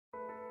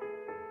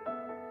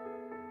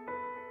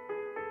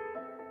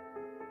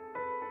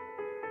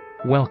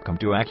Welcome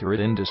to Accurate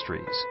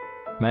Industries,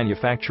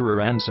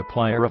 manufacturer and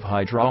supplier of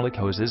hydraulic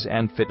hoses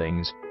and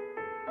fittings.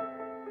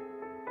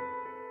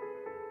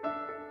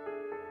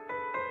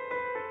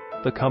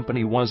 The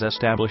company was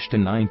established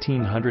in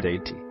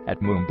 1980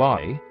 at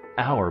Mumbai.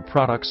 Our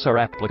products are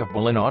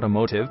applicable in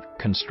automotive,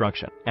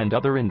 construction, and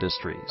other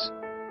industries.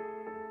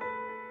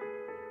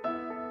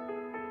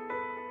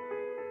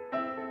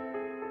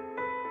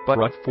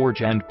 Bharat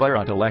Forge and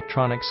Bharat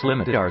Electronics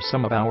Limited are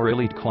some of our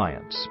elite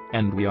clients,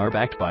 and we are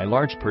backed by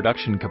large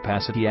production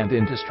capacity and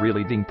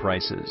industry-leading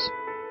prices.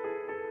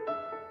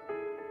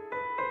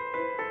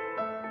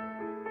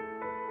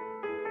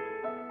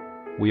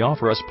 We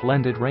offer a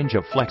splendid range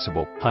of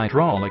flexible,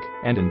 hydraulic,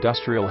 and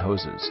industrial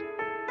hoses.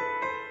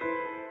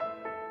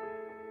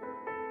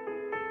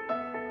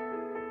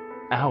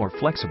 Our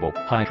flexible,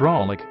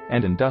 hydraulic,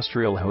 and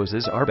industrial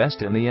hoses are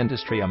best in the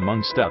industry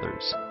amongst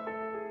others.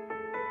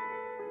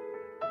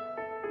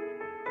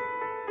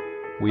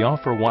 We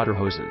offer water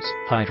hoses,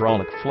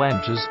 hydraulic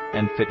flanges,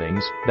 and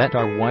fittings that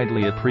are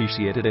widely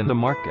appreciated in the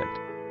market.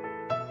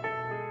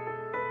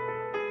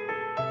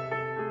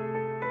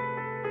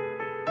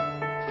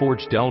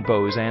 Forged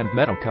elbows and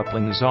metal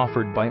couplings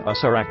offered by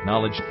us are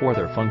acknowledged for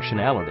their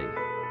functionality.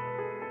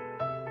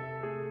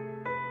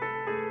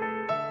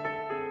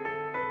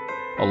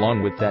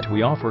 Along with that,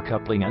 we offer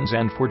coupling ends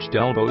and forged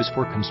elbows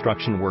for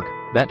construction work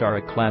that are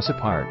a class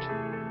apart.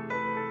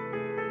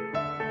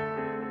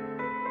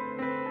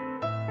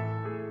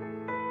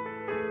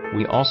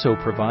 We also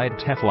provide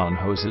Teflon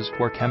hoses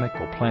for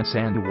chemical plants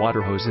and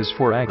water hoses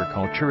for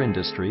agriculture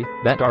industry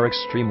that are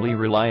extremely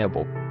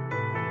reliable.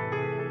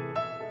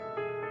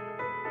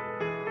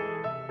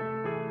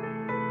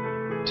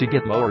 To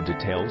get more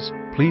details,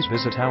 please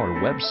visit our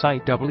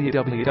website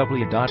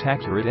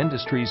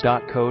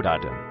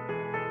www.accurateindustries.co.in.